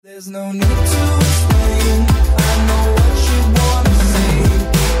There's no need to explain. I know what you wanna say.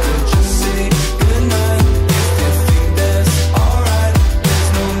 Don't just say goodnight if you think that's alright. There's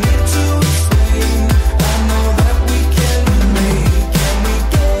no need to explain. I know that we can relate. Can we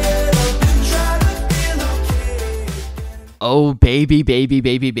get up and try to feel okay? Oh,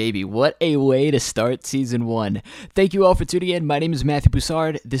 baby. What a way to start season 1. Thank you all for tuning in. My name is Matthew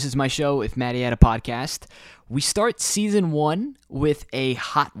Boussard. This is my show, If Maddie Had a Podcast. We start season 1 with a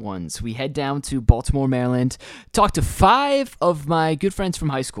Hot Ones. We head down to Baltimore, Maryland, talk to 5 of my good friends from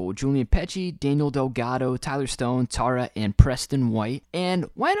high school, Julian Pecci, Daniel Delgado, Tyler Stone, Tara, and Preston White. And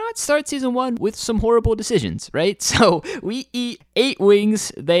why not start season 1 with some horrible decisions, right? So we eat 8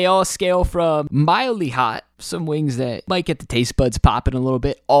 wings. They all scale from mildly hot, some wings that might get the taste buds popping a little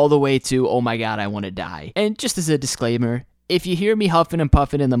bit, all the way to, oh my God, I want to die. And just as a disclaimer, if you hear me huffing and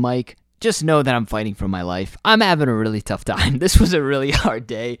puffing in the mic, just know that I'm fighting for my life. I'm having a really tough time. This was a really hard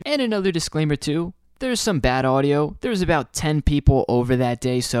day. And another disclaimer too, there's some bad audio. There's about 10 people over that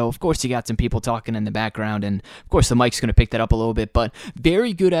day, so of course you got some people talking in the background, and of course the mic's going to pick that up a little bit, but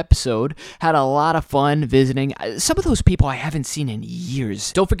very good episode. Had a lot of fun visiting some of those people I haven't seen in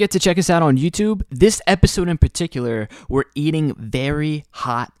years. Don't forget to check us out on YouTube. This episode in particular, we're eating very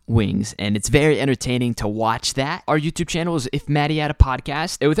hot wings, and it's very entertaining to watch that. Our YouTube channel is If Maddie Had a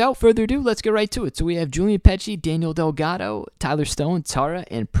Podcast. And without further ado, let's get right to it. So we have Julian Pecci, Daniel Delgado, Tyler Stone, Tara,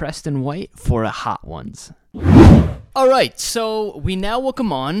 and Preston White for a Hot Ones. All right, so we now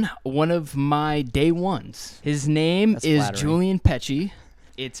welcome on one of my day ones. His name That's is flattering. Julian Pecci.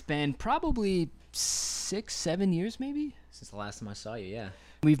 It's been probably 6-7 years maybe? Since the last time I saw you, yeah.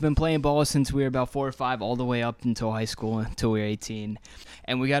 We've been playing ball since we were about 4 or 5, all the way up until high school, until we were 18.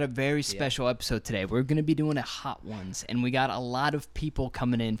 And we got a very special episode today. We're going to be doing a Hot Ones, and we got a lot of people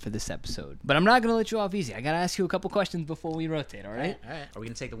coming in for this episode. But I'm not going to let you off easy. I got to ask you a couple questions before we rotate, all right? All right. Are we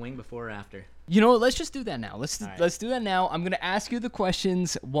going to take the wing before or after? You know what? Let's just do that now. Let's right. do that now. I'm going to ask you the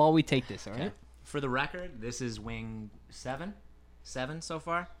questions while we take this, all right? For the record, this is wing 7. 7 so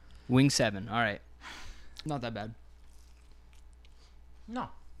far? Wing 7. All right. Not that bad. No.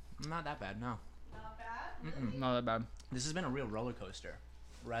 Not that bad, no. Not that bad. This has been a real roller coaster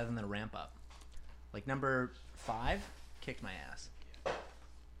rather than a ramp up. Like number 5 kicked my ass.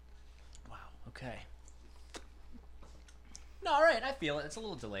 Wow, okay. No, all right, I feel it. It's a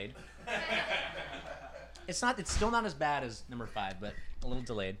little delayed. It's still not as bad as number 5, but a little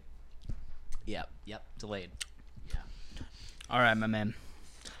delayed. Yep, delayed. Yeah. All right, my man.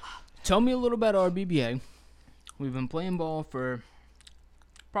 Tell me a little about our BBA. We've been playing ball for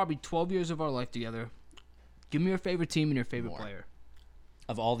probably 12 years of our life together. Give me your favorite team and your favorite More. player.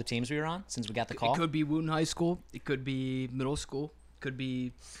 Of all the teams we were on since we got the call? It could be Wooten High School. It could be middle school. It could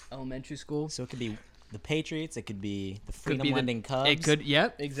be elementary school. So it could be the Patriots. It could be the Could Freedom be the- Lending Cubs. It could,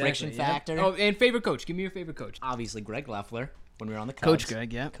 yep, exactly. Friction yep. factor. Oh, and favorite coach. Give me your favorite coach. Obviously, Greg Leffler when we were on the Cubs. Coach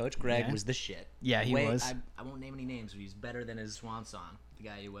Greg, yeah. Coach Greg Yeah. was the shit. Yeah, he was. I won't name any names, but he's better than his swan song. The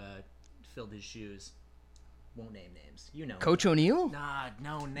guy who filled his shoes. Won't name names. You know. Coach O'Neal? Nah,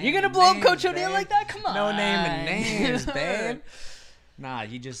 no names. You're going to blow up names, Coach O'Neal babe. like that? Come on. No naming names, babe. Nah,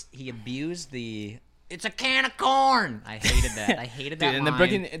 he abused the. It's a can of corn. I hated that. I hated that Dude, and line.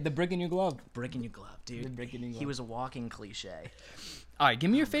 the brick in your glove. Brick in your glove, dude. The brick in your He glove. was a walking cliche. All right, give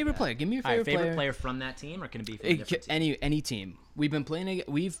me your favorite player. Give me your All right, favorite, favorite player from that team, or can it be from a It different ca- team? any team.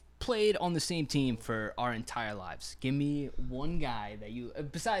 We've played on the same team for our entire lives. Give me one guy that you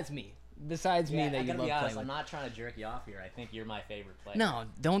besides me that I you gotta love be playing honest, with. I'm not trying to jerk you off here. I think you're my favorite player. No,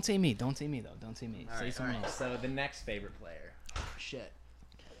 don't say me. Don't say me though. Don't say me. All Say right, someone all right. else. So the next favorite player. Shit.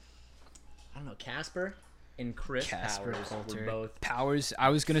 I don't know. Casper and Chris Casper Powers Coulter. were both Powers. I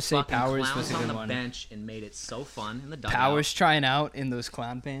was gonna say fucking Powers clowns was a on good the one. bench and made it so fun in the dugout. Powers trying out in those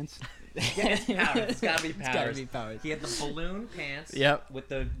clown pants. Yeah, it's Powers. It's gotta be Powers. It's gotta be Powers. He had the balloon pants. Yep. With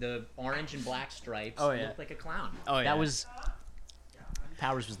the orange and black stripes. Oh, yeah. Looked like a clown. Oh, yeah. That was.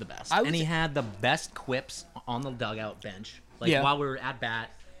 Powers was the best. I And was- he had the best quips on the dugout bench. Like Yeah. while we were at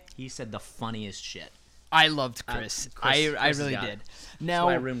bat, he said the funniest shit. I loved Chris. I Chris really got did. it. Now So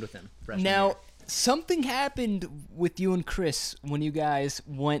I roomed with him. freshman Now, year. something happened with you and Chris when you guys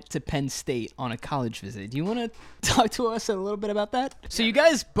went to Penn State on a college visit. Do you want to talk to us a little bit about that? So you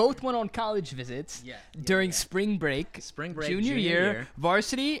guys both went on college visits during spring break, junior year,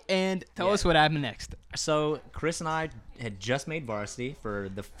 varsity, and tell us what happened next. So Chris and I had just made varsity for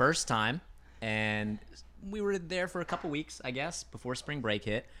the first time, and we were there for a couple weeks, I guess, before spring break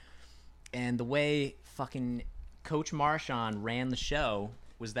hit. And the way fucking Coach Marchand ran the show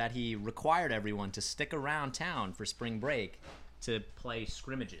was that he required everyone to stick around town for spring break to play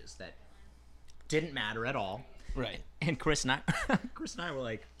scrimmages that didn't matter at all. Right. And Chris and I were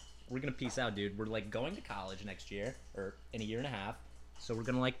like, we're gonna peace out, dude. We're like going to college next year or in a year and a half, so we're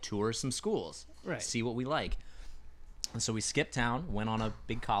gonna like tour some schools, Right. see what we like. And so we skipped town, went on a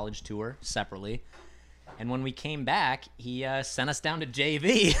big college tour separately, and when we came back, he sent us down to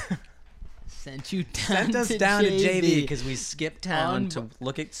JV. Sent you down Sent us to down to JV JV because we skipped town to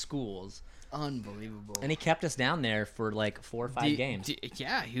look at schools, Unbelievable. and he kept us down there for like 4 or 5 games.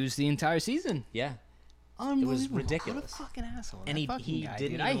 Yeah, he was the entire season. Yeah, Unbelievable. ridiculous. What a fucking asshole. and That he fucking guy, didn't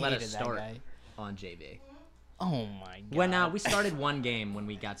dude. even I let hated us that start guy. on JV. Oh my god. Well, we started one game when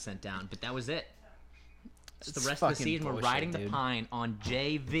we got sent down, but that was it. So the It's rest of the fucking season, we're bullshit, riding the dude. pine on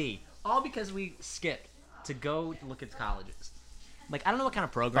JV, all because we skipped to go look at colleges. Like, I don't know what kind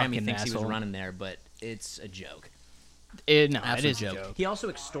of program he Fucking thinks he was asshole. running there, but it's a joke. It Absolute is a joke. He also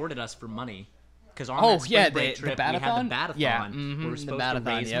extorted us for money because on Oh, that spring yeah, break the trip, we had the badathon? badathon. Yeah, We mhm, were the supposed to badathon,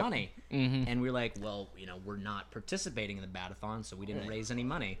 raise yep. money. Mhm. And we were like, well, we're not participating in the badathon, so we didn't raise any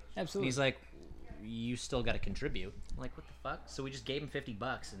money. Absolutely. And he's like, you still got to contribute. I'm like, what the fuck? So we just gave him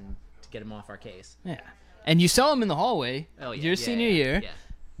 $50 and to get him off our case. Yeah. And you saw him in the hallway Oh, yeah. your yeah, senior yeah, year. Yeah.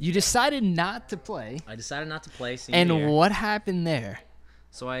 You decided not to play. I decided not to play senior And year. what happened there?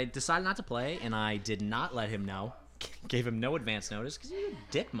 So I decided not to play, and I did not let him know. Gave him no advance notice because he's a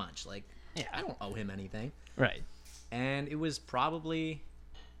dick munch. Like, Yeah. I don't owe him anything. Right. And it was probably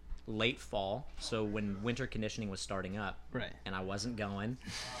late fall, so when winter conditioning was starting up. Right. And I wasn't going.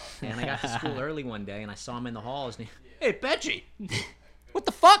 And I got to school early one day, and I saw him in the halls. And hey, Benji, what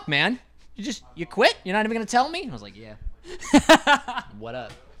the fuck, man? You quit? You're not even gonna tell me? And I was like, yeah. What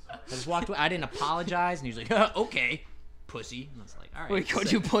up? I just walked away. I didn't apologize, and he was like, okay, pussy. And I was like, all right. Wait, called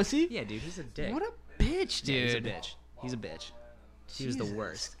sick. you pussy? Yeah, dude, he's a dick. What a bitch, Yeah, dude. He's a bitch. He was the Jesus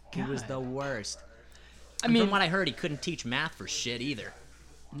worst. He was God. the worst. I And mean, from what I heard, he couldn't teach math for shit either.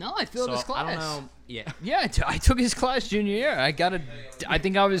 no, I failed So his class. I don't know. Yeah. Yeah, I took his class junior year. I had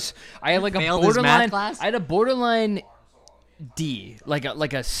like a failed his math borderline. class? I had a borderline D, like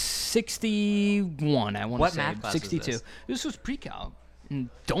a 61. I want What to say math class was 62. this? This was pre-calc. And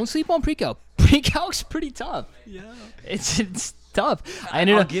don't sleep on pre-calc. Pre-calc's pretty tough. Yeah, it's tough. I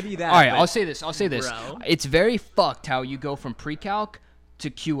ended I'll up give you that, All right, but- I'll say this. Bro. It's very fucked how you go from pre-calc to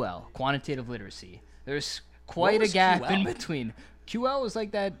QL, quantitative literacy. There's quite a was gap QL? in between. QL was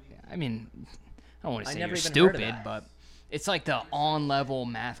like that. I mean, I don't want to I say never you're even heard of stupid, that. but it's like the on-level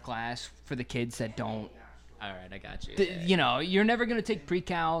math class for the kids that don't. All right, I got you. You know, you're never gonna take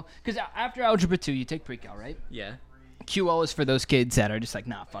pre-cal because after algebra 2, you take pre-cal, right? Yeah. QL is for those kids that are just like,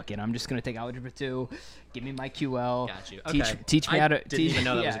 nah, fuck it. I'm just gonna take algebra 2. Give me my QL. Got you. Okay. Teach me I how to. didn't teach, even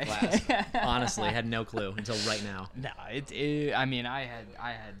know that was a yeah. class. Honestly, I had no clue until right now. Nah, I mean, I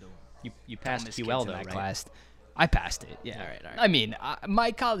had the You passed dumbest QL kids in though, that right? class. I passed it. Yeah. All right, all right. I mean,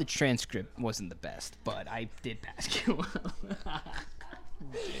 my college transcript wasn't the best, but I did pass QL.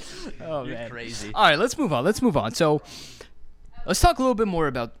 Oh You're man, crazy. All right, let's move on. So, let's talk a little bit more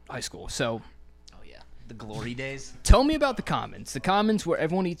about high school. So, Oh yeah. The glory days. tell me about the Commons. The Commons where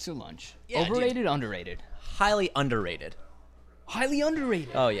everyone eats their lunch. Yeah, dude. Overrated, underrated. Highly underrated. Highly underrated.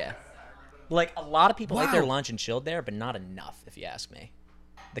 Oh yeah. Like a lot of people ate their Wow. lunch and chilled there, but not enough, if you ask me.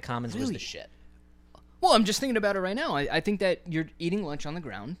 The Commons was Really? the shit. Well, I'm just thinking about it right now. I think that you're eating lunch on the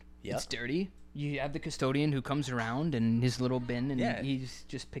ground. Yep. It's dirty. You have the custodian who comes around in his little bin, and Yeah. he's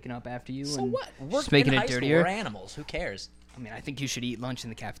just picking up after you. So and what? We're Just making in it high school, dirtier. We're animals. Who cares? I mean, I think you should eat lunch in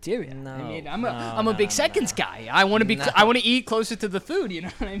the cafeteria. No, I mean, no, I'm a big no, seconds guy. I want to be. No. I want to eat closer to the food. You know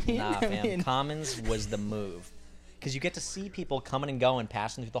what I mean? Nah, I fam. mean, Commons was the move. Because you get to see people coming and going,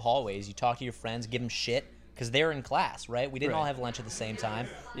 passing through the hallways. You talk to your friends, give them shit. Because they're in class, right? We didn't all Right. have lunch at the same time.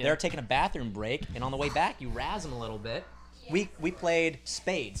 Yeah. They're taking a bathroom break, and on the way back, you razz them a little bit. We played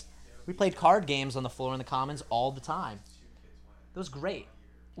spades. We played card games on the floor in the Commons all the time. It was great.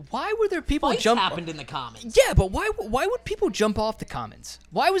 why were there people Fights jump? happened in the Commons. Yeah, but why would people jump off the Commons?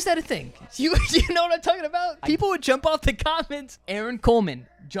 Why was that a thing? You know what I'm talking about? People would jump off the Commons. Aaron Coleman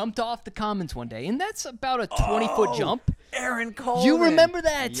jumped off the Commons one day, and that's about a 20-foot jump. Aaron Cole. You remember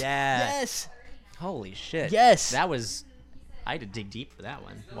that? Yeah. Yes. Holy shit. Yes. That was. I had to dig deep for that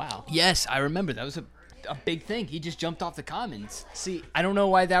one. Wow. Yes, I remember. That was a big thing. He just jumped off the Commons. See, I don't know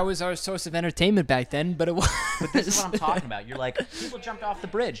why that was our source of entertainment back then, but it was. But this is what I'm talking about. You're like, people jumped off the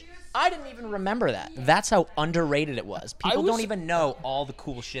bridge. I didn't even remember that. That's how underrated it was. People was- don't even know all the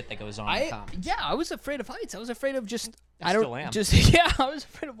cool shit that goes on in the Commons. Yeah, I was afraid of heights. I was afraid of just. I still am. Yeah, I was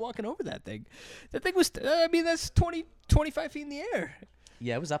afraid of walking over that thing. That thing was. I mean, that's 25 feet in the air.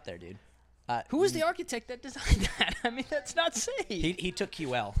 Yeah, it was up there, dude. Who was the architect that designed that? I mean, that's not safe. He took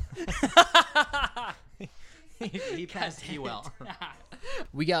QL. he passed QL.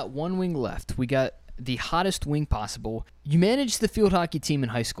 We got one wing left. We got the hottest wing possible. You managed the field hockey team in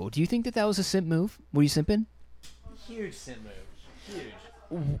high school. Do you think that was a simp move? Were you simping? Huge simp move. Huge.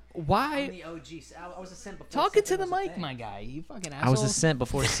 Why? The OG. I was a simp before. Talking to simping the was a mic, thing. my guy. You fucking asshole. I was a simp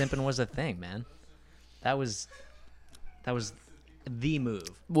before simping was a thing, man. That was the move.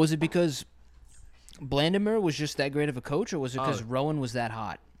 Was it because Blandimer was just that great of a coach, or was it because Oh. Rowan was that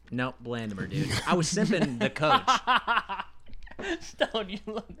hot? Nope, Blandimer, dude. I was simping the coach. Stone, you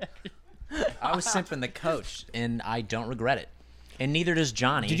love that. I was simping the coach, and I don't regret it. And neither does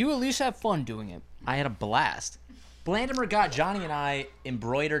Johnny. Did you at least have fun doing it? I had a blast. Blandimer got Johnny and I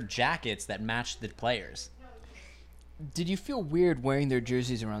embroidered jackets that matched the players. Did you feel weird wearing their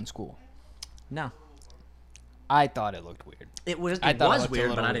jerseys around school? No. I thought it looked weird. It was I thought it looked a weird,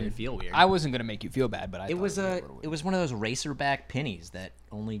 but little I didn't weird. feel weird. I wasn't gonna make you feel bad, but it was a. it was one of those racerback pennies that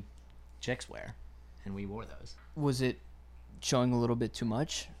only chicks wear, and we wore those. Was it showing a little bit too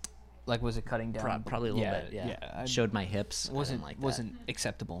much? Like, was it cutting down? Probably a little bit. Yeah. I Showed my hips. I wasn't didn't like that. wasn't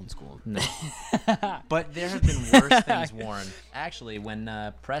acceptable in school. No. But there have been worse things worn. Actually, when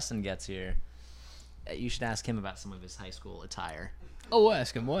Preston gets here, you should ask him about some of his high school attire. Oh, we'll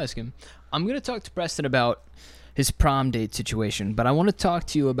ask him. We'll ask him. I'm gonna talk to Preston about his prom date situation, but I want to talk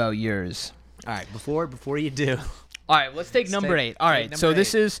to you about yours. All right, before you do, All right, let's take number 8. All right, number so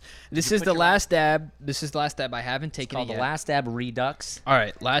this 8. is you the put your- last dab. This is the last dab. I haven't taken called it the yet. Last Dab Redux. All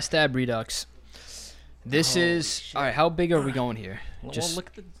right, last dab redux. This Holy is shit. all right. How big are we going here? Well, Just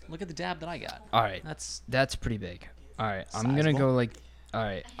look at the dab that I got. all right. That's Pretty big. All right, I'm gonna Sizable. go like. All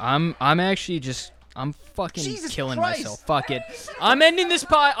right, I'm actually just. I'm fucking Jesus killing Christ. myself. Fuck it. I'm ending this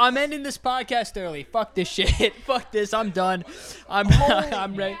podcast early. Fuck this shit. Fuck this. I'm done.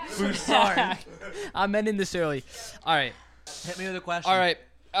 I'm ready. sorry. I'm ending this early. All right. Hit me with a question. All right.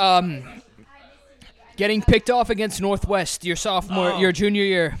 Getting picked off against Northwest your Oh. your junior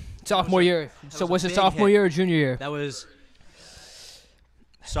year. Sophomore year. So was was a it big sophomore hit. year or junior year? That was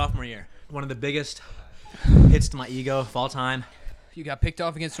sophomore year. One of the biggest hits to my ego of all time. You got picked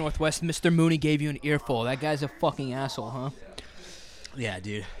off against Northwest. Mr. Mooney gave you an earful. That guy's a fucking asshole, huh? Yeah,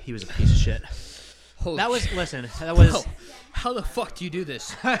 dude, he was a piece of shit. Holy That was shit. listen. That was. Oh, how the fuck do you do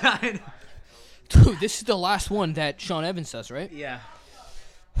this? Dude, this is the last one that Sean Evans does, right? Yeah.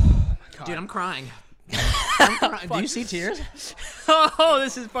 God. Dude, I'm crying. I'm crying. Do you see tears? Oh,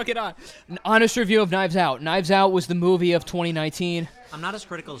 this is fucking on. An honest review of Knives Out. Knives Out was the movie of 2019. I'm not as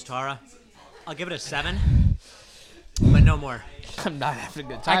critical as Tara. I'll give it a 7, but no more. I'm not having a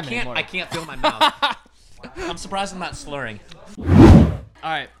good time anymore. I can't feel my mouth. I'm surprised I'm not slurring. All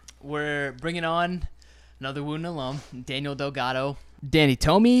right, we're bringing on another Wooten alum, Daniel Delgado. Danny,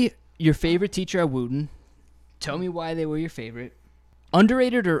 tell me your favorite teacher at Wooten. Tell me why they were your favorite.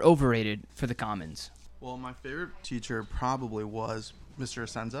 Underrated or overrated for the Commons? Well, my favorite teacher probably was Mr.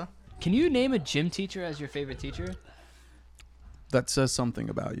 Asenza. Can you name a gym teacher as your favorite teacher? That says something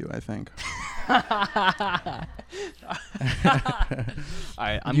about you, I think. All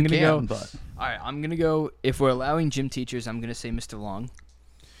right, I'm You gonna can, go. but All right, I'm gonna go. If we're allowing gym teachers, I'm gonna say Mr. Long.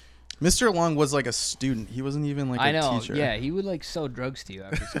 Mr. Long was like a student. He wasn't even like I a know. teacher. Yeah, he would like sell drugs to you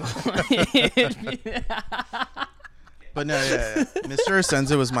after school. But no, yeah. Mr.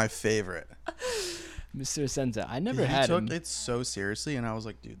 Asenza was my favorite. Mr. Senza, I never He had took him. it so seriously, and I was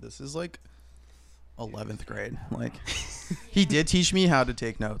like, dude, this is like 11th grade. Like, he did teach me how to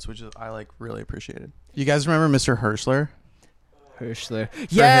take notes, which I like really appreciated. You guys remember Mr. Hirschler? Hirschler.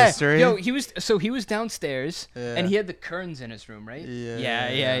 Yeah. history? Yo, he was downstairs Yeah. and he had the curtains in his room, right? Yeah.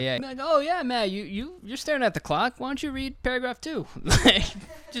 Yeah. I'm like, oh yeah, Matt, you're staring at the clock. Why don't you read paragraph 2? Like,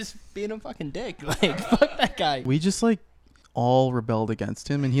 just being a fucking dick. Like, fuck that guy. We just like all rebelled against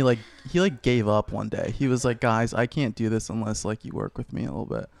him, and he gave up one day. He was like, guys, I can't do this unless like you work with me a little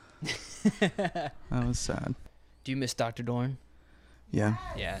bit. That was sad. Do you miss Dr. Dorn? Yeah.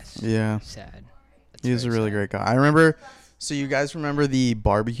 Yes. Yeah. Sad. That's He was a very really sad. great guy. I remember. So you guys remember the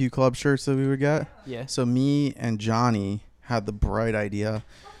barbecue club shirts that we would get? Yeah. So me and Johnny had the bright idea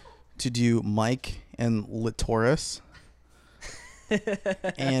to do Mike and Litoris.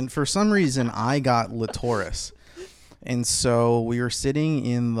 And for some reason I got Litoris. And so we were sitting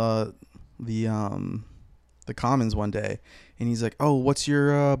in the Commons one day, and he's like, "Oh, what's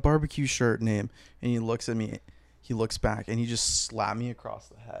your barbecue shirt name?" And he looks at me, he looks back, and he just slapped me across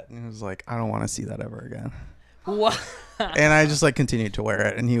the head, and he was like, "I don't want to see that ever again." What? And I just like continued to wear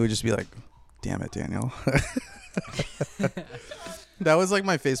it, and he would just be like, "Damn it, Daniel." That was like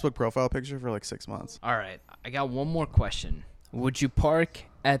my Facebook profile picture for like 6 months. All right. I got one more question. Would you park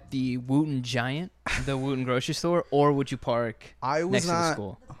at the Wooten Giant, the Wooten grocery store, or would you park I was next to the not.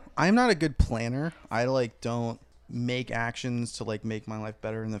 school? I'm not a good planner. I like don't make actions to like make my life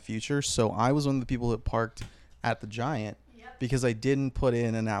better in the future. So I was one of the people that parked at the Giant because I didn't put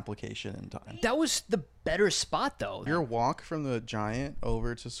in an application in time. That was the better spot, though. Your walk from the Giant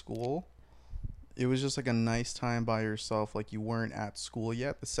over to school, it was just like a nice time by yourself. Like you weren't at school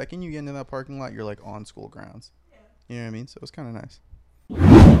yet. The second you get into that parking lot, you're like on school grounds. You know what I mean? So it was kind of nice.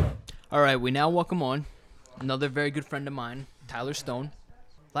 All right, we now welcome on another very good friend of mine, Tyler Stone.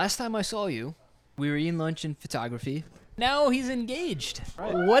 Last time I saw you, we were eating lunch in photography. Now he's engaged.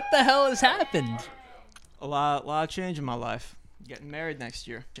 What the hell has happened? A lot of change in my life. Getting married next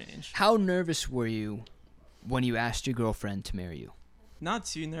year. Change. How nervous were you when you asked your girlfriend to marry you? Not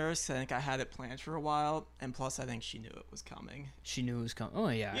too nervous. I think I had it planned for a while, and plus I think she knew it was coming. She knew it was coming. Oh,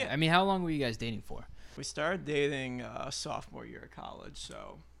 yeah. Yeah. I mean, how long were you guys dating for? We started dating sophomore year of college,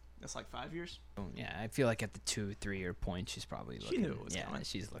 so that's like 5 years. Oh, yeah, I feel like at the 2-3 year point, she's probably She looking. knew it was yeah, coming.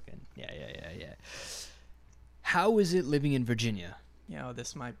 she's looking. Yeah. How is it living in Virginia? You know,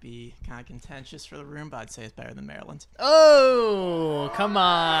 this might be kind of contentious for the room, but I'd say it's better than Maryland. Oh, come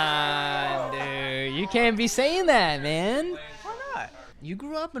on, dude. You can't be saying that, man. Why not? You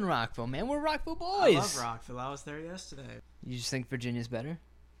grew up in Rockville, man. We're Rockville I boys. love Rockville. I was there yesterday. You just think Virginia's better?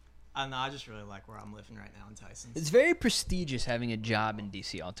 I don't know. I just really like where I'm living right now in Tysons. It's very prestigious having a job in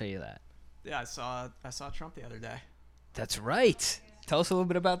D.C., I'll tell you that. Yeah, I saw Trump the other day. That's right. Tell us a little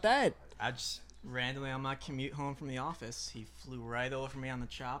bit about that. I just randomly on my commute home from the office, he flew right over me on the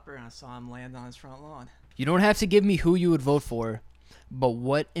chopper, and I saw him land on his front lawn. You don't have to give me who you would vote for, but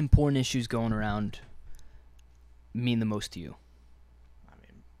what important issues going around mean the most to you? I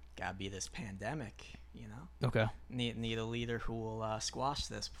mean, gotta be this pandemic, you know? Okay. Need a leader who will squash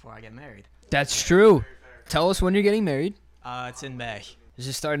this before I get married. That's true. Tell us when you're getting married. It's in May. Is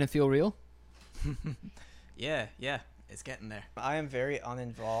this starting to feel real? Yeah, it's getting there. I am very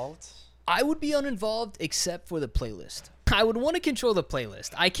uninvolved. I would be uninvolved except for the playlist. I would want to control the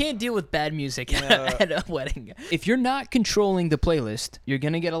playlist. I can't deal with bad music Yeah. at a wedding. If you're not controlling the playlist, you're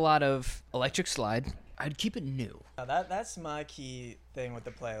going to get a lot of Electric Slide. I'd keep it new. That's my key thing with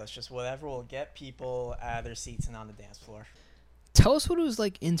the playlist. Just whatever will get people out of their seats and on the dance floor. Tell us what it was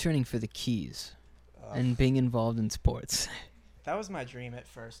like interning for the Keys and being involved in sports. That was my dream at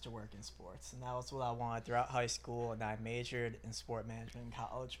first, to work in sports, and that was what I wanted throughout high school. And I majored in sport management in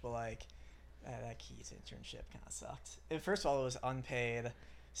college, but like that Keys internship kind of sucked. First of all, it was unpaid.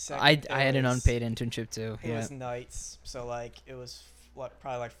 Second, I had an was- unpaid internship too. It Yeah. was nights, so like it was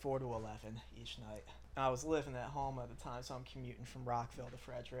probably like 4 to 11 each night. And I was living at home at the time, so I'm commuting from Rockville to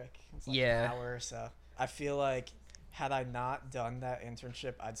Frederick. It's like Yeah. an hour, so I feel like had I not done that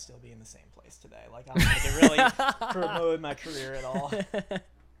internship, I'd still be in the same place today. Like I don't think it really promoted my career at all.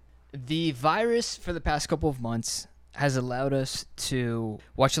 The virus for the past couple of months has allowed us to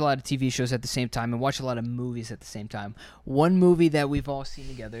watch a lot of TV shows at the same time and watch a lot of movies at the same time. One movie that we've all seen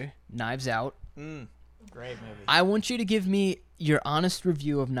together, Knives Out. Great movie. I want you to give me your honest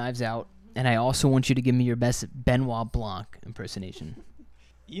review of Knives Out, and I also want you to give me your best Benoit Blanc impersonation.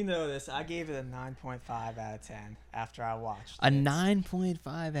 You know this. I gave it a 9.5 out of 10 after I watched A it.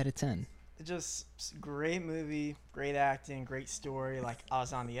 9.5 out of 10. Just great movie, great acting, great story. Like I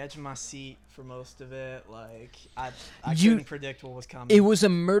was on the edge of my seat for most of it. Like I couldn't predict what was coming. It was a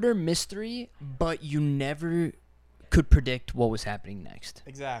murder mystery, but you never could predict what was happening next.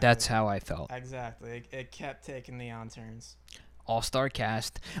 Exactly. That's how I felt. Exactly. It kept taking the on turns. All-star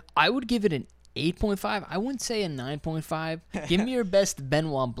cast. I would give it an 8.5. I wouldn't say a 9.5. Give me your best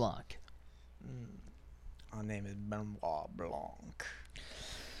Benoit Blanc. My name is Benoit Blanc.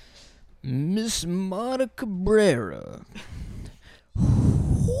 Miss Marta Cabrera.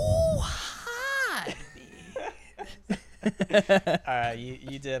 Who hired me? All right,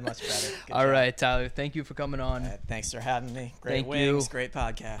 you did much better. Good All job. right, Tyler. Thank you for coming on. Thanks for having me. Great Thank wings, you. great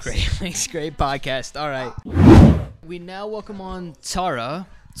podcast. Great, thanks. Great podcast. All right. We now welcome on Tara,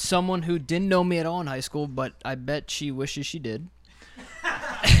 someone who didn't know me at all in high school, but I bet she wishes she did.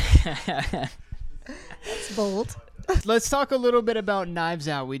 It's bold. Let's talk a little bit about Knives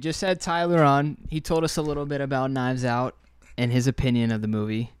Out. We just had Tyler on. He told us a little bit about Knives Out and his opinion of the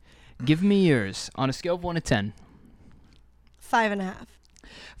movie. Give me yours on a scale of 1 to 10. 5.5.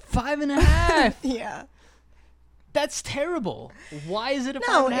 5.5. Yeah. That's terrible. Why is it a 5.5?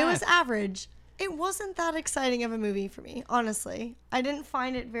 No, it was average. It wasn't that exciting of a movie for me, honestly. I didn't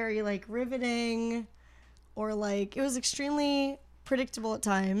find it very, like, riveting or, like, it was extremely predictable at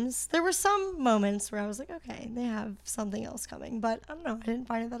times. There were some moments where I was like, okay, they have something else coming. But, I don't know, I didn't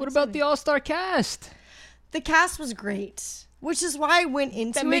find it that What about the exciting. all-star cast? The cast was great. which is why I went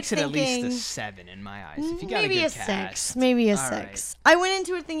into That makes it at thinking, least a 7 in my eyes. If you got maybe a a good cast. 6, maybe a All right. 6. I went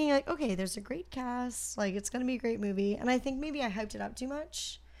into it thinking like, okay, there's a great cast, like it's gonna be a great movie, and I think maybe I hyped it up too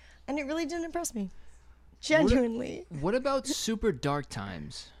much, and it really didn't impress me. Genuinely, What about Super Dark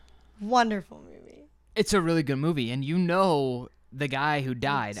Times? wonderful movie. It's a really good movie, and you know the guy who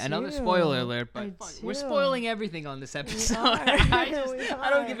died. Another do. spoiler alert, but I fuck, we're do. spoiling everything on this episode. are. I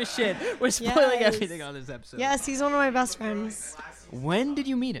don't give a shit. We're spoiling Yes. everything on this episode. Yes, he's one of my best friends. When did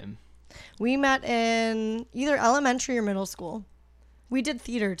you meet him? We met in either elementary or middle school. We did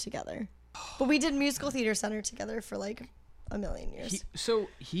theater together, but we did musical theater center together for like a million years.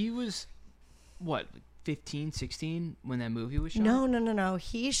 He was, what, 15, 16 when that movie was shot? No.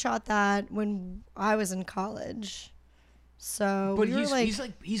 He shot that when I was in college. So But we were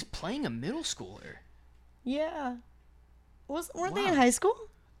he's playing a middle schooler. yeah. Weren't they in Wow. high school?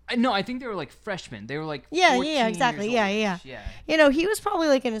 No, I think they were like freshmen. They were like Yeah, 14 yeah, exactly. years Yeah. old-ish. Yeah. You know, he was probably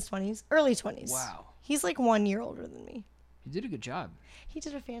like in his 20s, early 20s. Wow. He's like 1 year older than me. You did a good job. He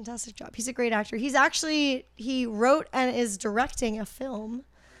did a fantastic job. He's a great actor. He wrote and is directing a film.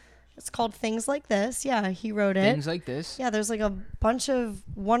 It's called Things Like This. Yeah, he wrote it. Things like this. Yeah, there's like a bunch of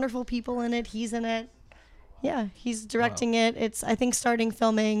wonderful people in it. He's in it. Yeah, he's directing it. It's, I think, starting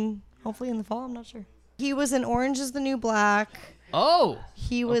filming hopefully in the fall. I'm not sure. He was in Orange is the New Black. Oh.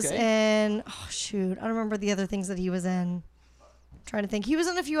 He was Okay. in, oh shoot, I don't remember the other things that he was in. I'm trying to think. He was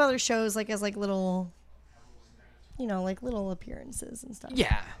in a few other shows like as like little, you know, like little appearances and stuff.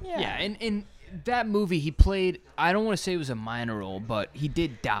 Yeah. Yeah. Yeah. And in that movie, he played, I don't want to say it was a minor role, but he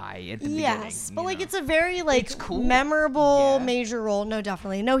did die at the beginning. Yes, but you like know? it's a very like It's cool. memorable Yeah. major role. No,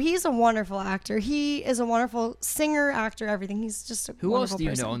 definitely. No, he's a wonderful actor. He is a wonderful singer, actor, everything. He's just a Who else wonderful do you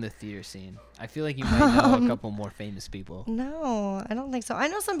person. know in the theater scene? I feel like you might know a couple more famous people. No, I don't think so. I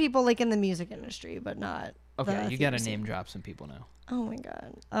know some people like in the music industry, but not. Okay, the you got to theater name scene. drop some people now. Oh my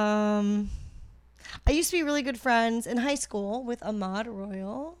god. I used to be really good friends in high school with Ahmad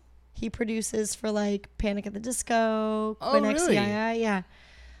Royal. He produces for like Panic at the Disco, Oh, Quinn really? XCII, yeah.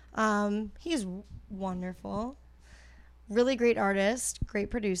 He's wonderful. Really great artist, great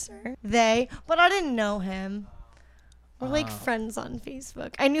producer. But I didn't know him. We're like friends on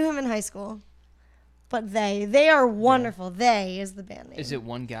Facebook. I knew him in high school. But they are wonderful. They is the band name. Is it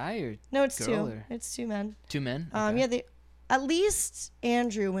one guy or No, it's girl two. or- It's two men. two men? Okay. Yeah, at least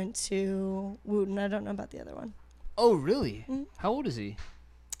Andrew went to Wooten. I don't know about the other one. Oh, really? Mm-hmm. How old is he?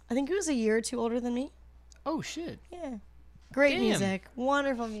 I think he was a year or two older than me. Oh, shit. Yeah. Great Damn. music.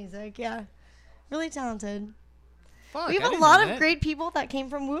 Wonderful music. Yeah. Really talented. Fuck, We I have a didn't lot know of that. great people that came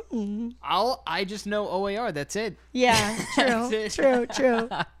from Wooten. I just know OAR. That's it. Yeah, true. That's true.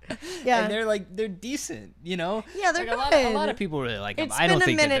 Yeah. And they're decent, you know. Yeah, they're like, a lot good. of people really like them. It's I don't been a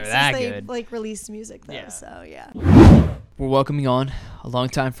think that minute they're that since good. they've like released music though, Yeah. so yeah. We're welcoming on a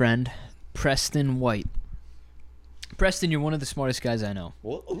longtime friend, Preston White. Preston, you're one of the smartest guys I know.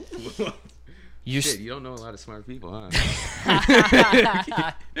 Whoa. You're Shit, you don't know a lot of smart people,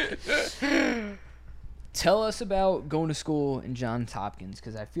 huh? Tell us about going to school in Johns Hopkins,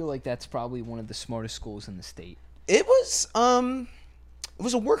 because I feel like that's probably one of the smartest schools in the state. It was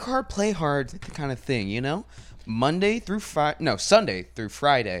a work hard, play hard kind of thing, you know? Sunday through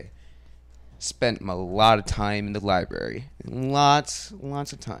Friday. Spent a lot of time in the library. Lots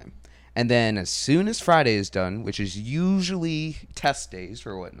of time. And then as soon as Friday is done, which is usually test days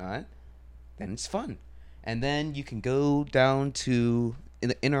or whatnot, then it's fun. And then you can go down to in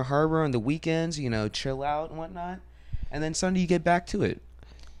the Inner Harbor on the weekends, you know, chill out and whatnot. And then Sunday you get back to it.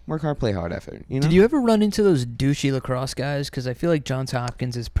 Work hard, play hard effort, you know? Did you ever run into those douchey lacrosse guys? Because I feel like Johns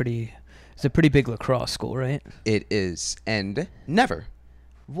Hopkins is a pretty big lacrosse school, right? It is. And never.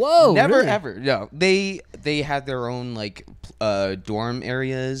 Whoa, Never really? ever. No. They had their own like dorm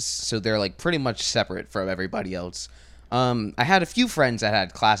areas, so they're like pretty much separate from everybody else. I had a few friends that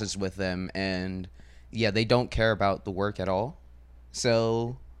had classes with them, and yeah, they don't care about the work at all.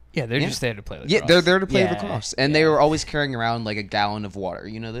 So Yeah, they're Yeah. just there to play lacrosse. yeah, they're there to play Yeah, lacrosse, and yeah. they were always carrying around like a gallon of water.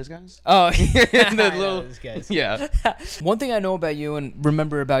 You know those guys? Oh, yeah. The I know little- those guys. Yeah. One thing I know about you and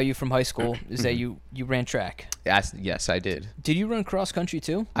remember about you from high school is that you ran track. Yes, I did. Did you run cross country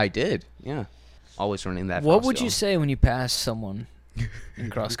too? I did. Yeah. Always running that. What fast, would you y'all. say when you pass someone in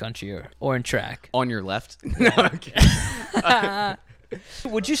cross country or in track? On your left? No, okay.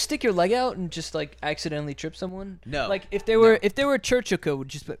 Would you stick your leg out and just like accidentally trip someone? No. Like if they were Churchill code,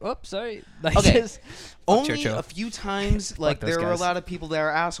 would you just be, oh, sorry. Like, Okay. just- Only Churchill. a few times, like those there were a guys. lot of people that are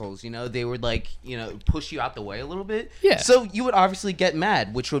assholes. You know, they would like, you know, push you out the way a little bit. Yeah. So you would obviously get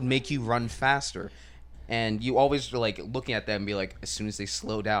mad, which would make you run faster. And you always were like looking at them and be like, as soon as they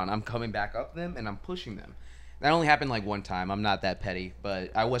slow down, I'm coming back up them and I'm pushing them. That only happened like one time. I'm not that petty,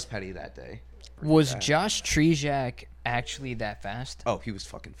 but I was petty that day. Was Josh Trejak actually that fast? Oh, he was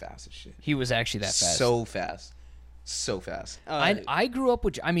fucking fast as shit. He was actually that fast. So fast. So fast. I grew up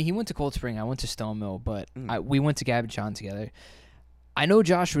with. I mean, he went to Cold Spring. I went to Stone Mill, but we went to Gab John together. I know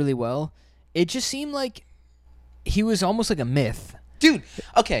Josh really well. It just seemed like he was almost like a myth. Dude,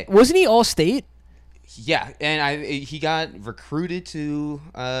 okay. Wasn't he all state? Yeah, and he got recruited to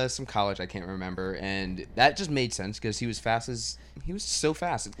some college, I can't remember, and that just made sense because he was so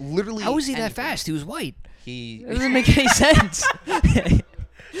fast. Literally. How was he that anything. fast? He was white. He It doesn't make any sense.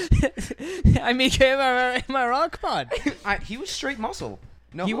 I mean, am I wrong? Come on. he was straight muscle.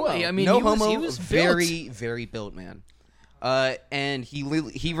 No He homo. was- I mean, no he was- homo. he was built. very, very built, man. And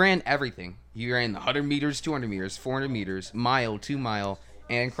he ran everything. He ran the 100 meters, 200 meters, 400 meters, mile, 2 mile,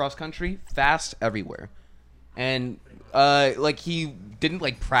 and cross country, fast everywhere. And like he didn't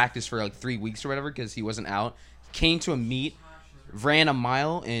like practice for like 3 weeks or whatever because he wasn't out. Came to a meet, ran a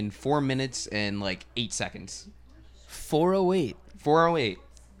mile in 4 minutes and like 8 seconds. 408. 4:08.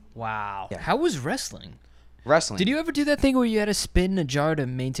 Wow. How was wrestling? Wrestling. Did you ever do that thing where you had to spin a jar to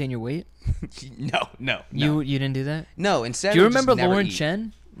maintain your weight? No. You didn't do that? No. Instead, Do you I would just remember never Lauren eat.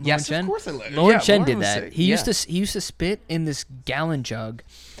 Chen? Yes, Lauren of Chen? course I learned. Lauren Yeah, Chen Lauren did was that. sick. He Yeah. used to spit in this gallon jug,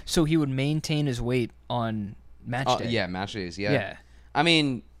 so he would maintain his weight on match day. Yeah, match days. Yeah. Yeah. I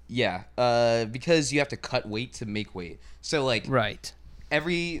mean, yeah. Because you have to cut weight to make weight. So like Right.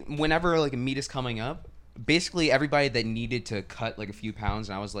 whenever like a meet is coming up, basically everybody that needed to cut like a few pounds,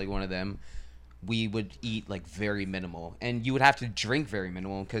 and I was like one of them, we would eat like very minimal, and you would have to drink very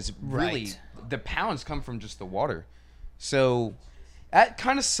minimal because really Right. the pounds come from just the water. So that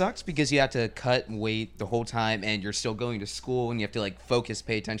kind of sucks because you have to cut weight the whole time, and you're still going to school, and you have to like focus,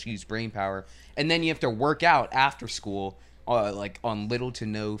 pay attention, use brain power, and then you have to work out after school, like on little to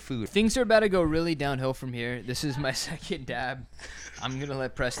no food. Things are about to go really downhill from here. This is my second dab. I'm going to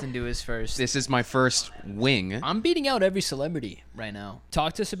let Preston do his first. This is my first wing. I'm beating out every celebrity right now.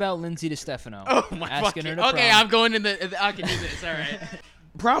 Talk to us about Lindsay DeStefano. Oh my Asking her fucking. to Okay, prom. I'm going in the. I can do this. All right.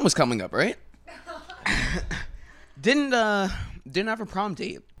 Prom was coming up, right? Didn't have a prom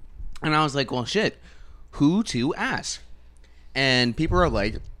date, and I was like, well, shit, who to ask? And people are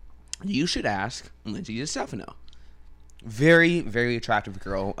like, you should ask Lindsay DeStefano. Very, very attractive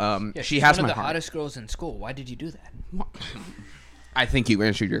girl. Yeah, she she's has one my of the heart. hottest girls in school. Why did you do that? I think you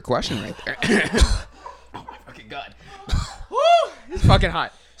answered your question right there. Oh my fucking god. Woo! It's fucking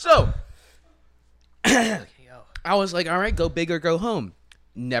hot. So, I was like, all right, go big or go home.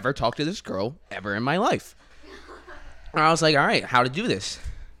 Never talked to this girl ever in my life. And I was like, all right, how to do this?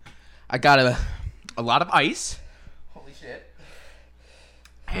 I got a lot of ice. Holy shit.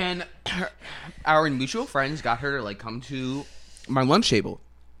 And our mutual friends got her to like come to my lunch table.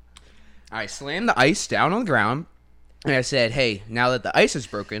 I slammed the ice down on the ground. And I said, hey, now that the ice is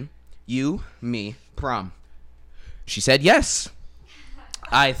broken, you, me, prom. She said yes.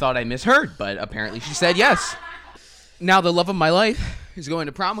 I thought I misheard, but apparently she said yes. Now the love of my life is going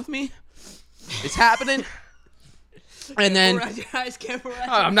to prom with me. It's happening. And then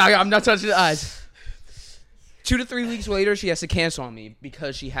I'm not touching the eyes. 2 to 3 weeks later, she has to cancel on me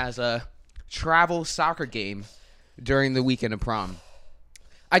because she has a travel soccer game during the weekend of prom.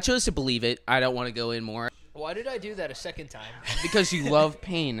 I chose to believe it. I don't want to go in more. Why did I do that a second time? Because you love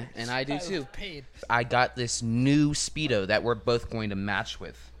pain, and I do too. Paid. I got this new Speedo that we're both going to match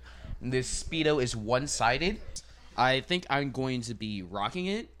with. This Speedo is one-sided. I think I'm going to be rocking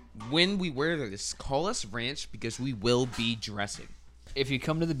it. When we wear this, call us Ranch because we will be dressing. If you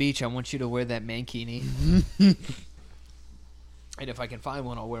come to the beach, I want you to wear that mankini. And if I can find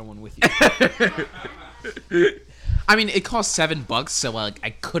one, I'll wear one with you. I mean, it cost $7, so like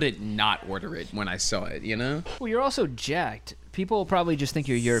I couldn't not order it when I saw it, you know? Well, you're also jacked. People will probably just think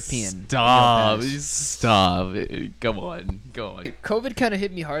you're European. Stop. Real Stop. Come on. Go on. fast. COVID kind of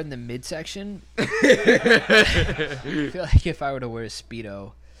hit me hard in the midsection. I feel like if I were to wear a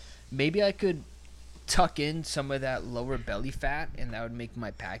Speedo, maybe I could tuck in some of that lower belly fat, and that would make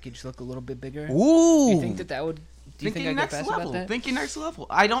my package look a little bit bigger. Ooh. Do you think that would... Do you think I get next fast level. about that? Thinking next level.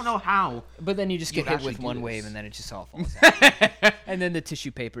 I don't know how. But then you just get You hit actually with do one this. wave, and then it just all falls out. And then the tissue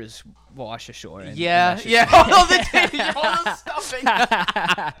papers wash ashore. And Yeah, that's just yeah. All the stuffing.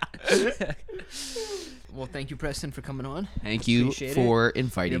 Well, thank you, Preston, for coming on. Thank you Appreciate for You're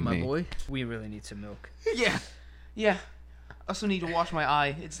inviting my me. boy. We really need some milk. Yeah, yeah. I also need to wash my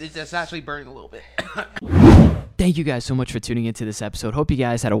eye. It's actually burning a little bit. Thank you guys so much for tuning into this episode. Hope you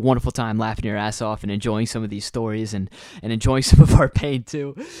guys had a wonderful time laughing your ass off and enjoying some of these stories and enjoying some of our pain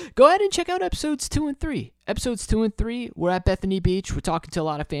too. Go ahead and check out episodes 2 and 3. Episodes 2 and 3, we're at Bethany Beach. We're talking to a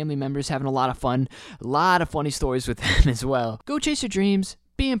lot of family members, having a lot of fun, a lot of funny stories with them as well. Go chase your dreams,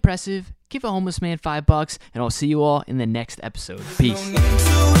 be impressive, give a homeless man $5, and I'll see you all in the next episode. Peace. No need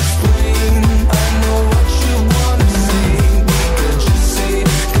to explain. I know what you want.